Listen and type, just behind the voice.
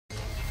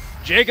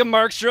Jacob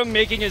Markstrom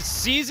making his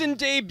season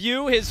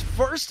debut, his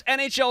first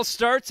NHL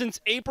start since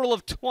April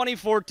of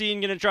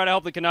 2014, going to try to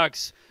help the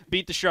Canucks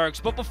beat the Sharks.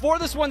 But before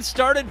this one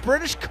started,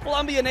 British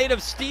Columbia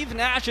native Steve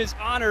Nash is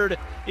honored.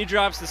 He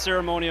drops the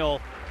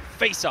ceremonial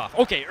face-off.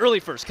 Okay, early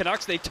first.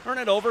 Canucks, they turn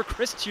it over.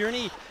 Chris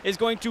Tierney is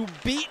going to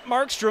beat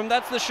Markstrom.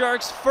 That's the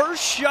Sharks'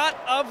 first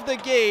shot of the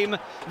game.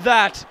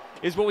 That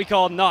is what we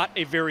call not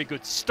a very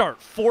good start.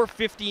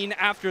 4:15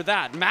 after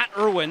that. Matt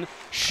Irwin,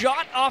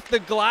 shot off the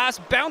glass,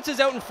 bounces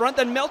out in front,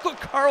 then Melko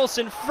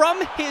Karlsson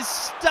from his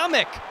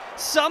stomach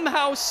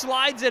somehow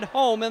slides it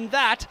home, and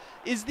that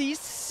is the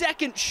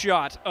second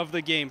shot of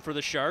the game for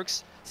the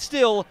Sharks.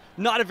 Still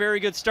not a very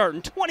good start.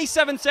 And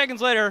 27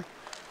 seconds later,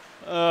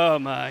 oh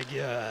my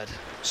God.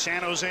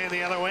 San Jose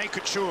the other way,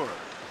 Couture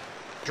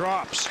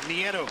drops,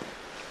 Nieto.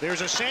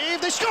 There's a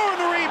save, they score on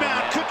the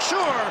rebound. Couture,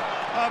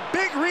 a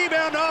big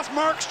rebound off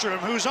Markstrom,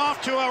 who's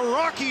off to a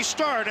rocky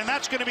start, and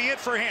that's going to be it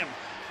for him.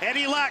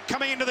 Eddie Lack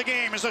coming into the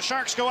game as the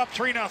Sharks go up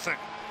 3-0.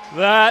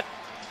 That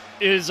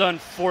is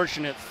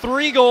unfortunate.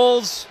 3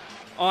 goals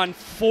on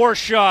 4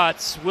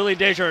 shots. Willie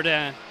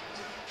Desjardins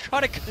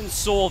try to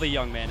console the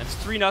young man. It's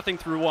 3-0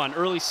 through 1.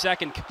 Early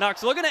second,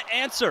 Canucks looking to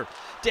answer.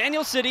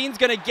 Daniel Sedin's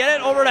going to get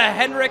it over to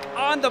Henrik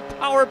on the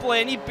power play,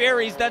 and he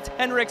buries. That's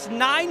Henrik's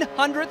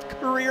 900th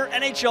career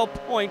NHL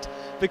point.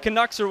 The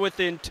Canucks are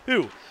within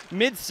 2.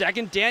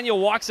 Mid-second, Daniel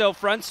walks out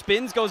front,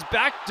 spins, goes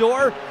back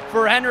door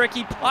for Henrik.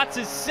 He pots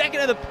his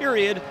second of the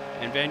period,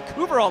 and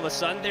Vancouver all of a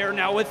sudden, they are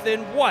now within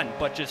 1.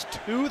 But just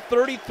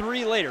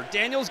 2:33 later,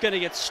 Daniel's going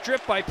to get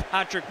stripped by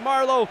Patrick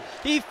Marleau.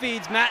 He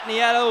feeds Matt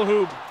Nieto,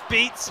 who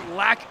beats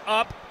Lack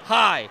up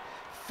high.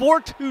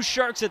 4-2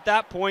 Sharks at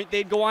that point.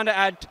 They'd go on to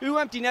add 2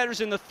 empty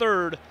netters in the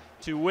third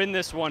to win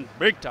this one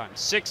big time.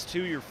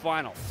 6-2 your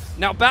final.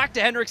 Now back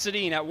to Henrik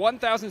Sedin. At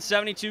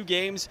 1,072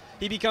 games,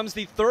 he becomes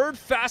the 3rd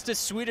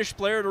fastest Swedish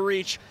player to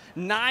reach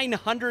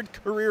 900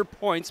 career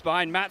points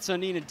behind Mats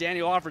Sundin and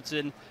Daniel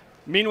Offertsson.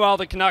 Meanwhile,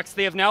 the Canucks,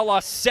 they have now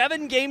lost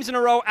 7 games in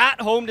a row at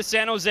home to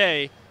San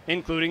Jose,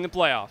 including the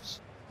playoffs.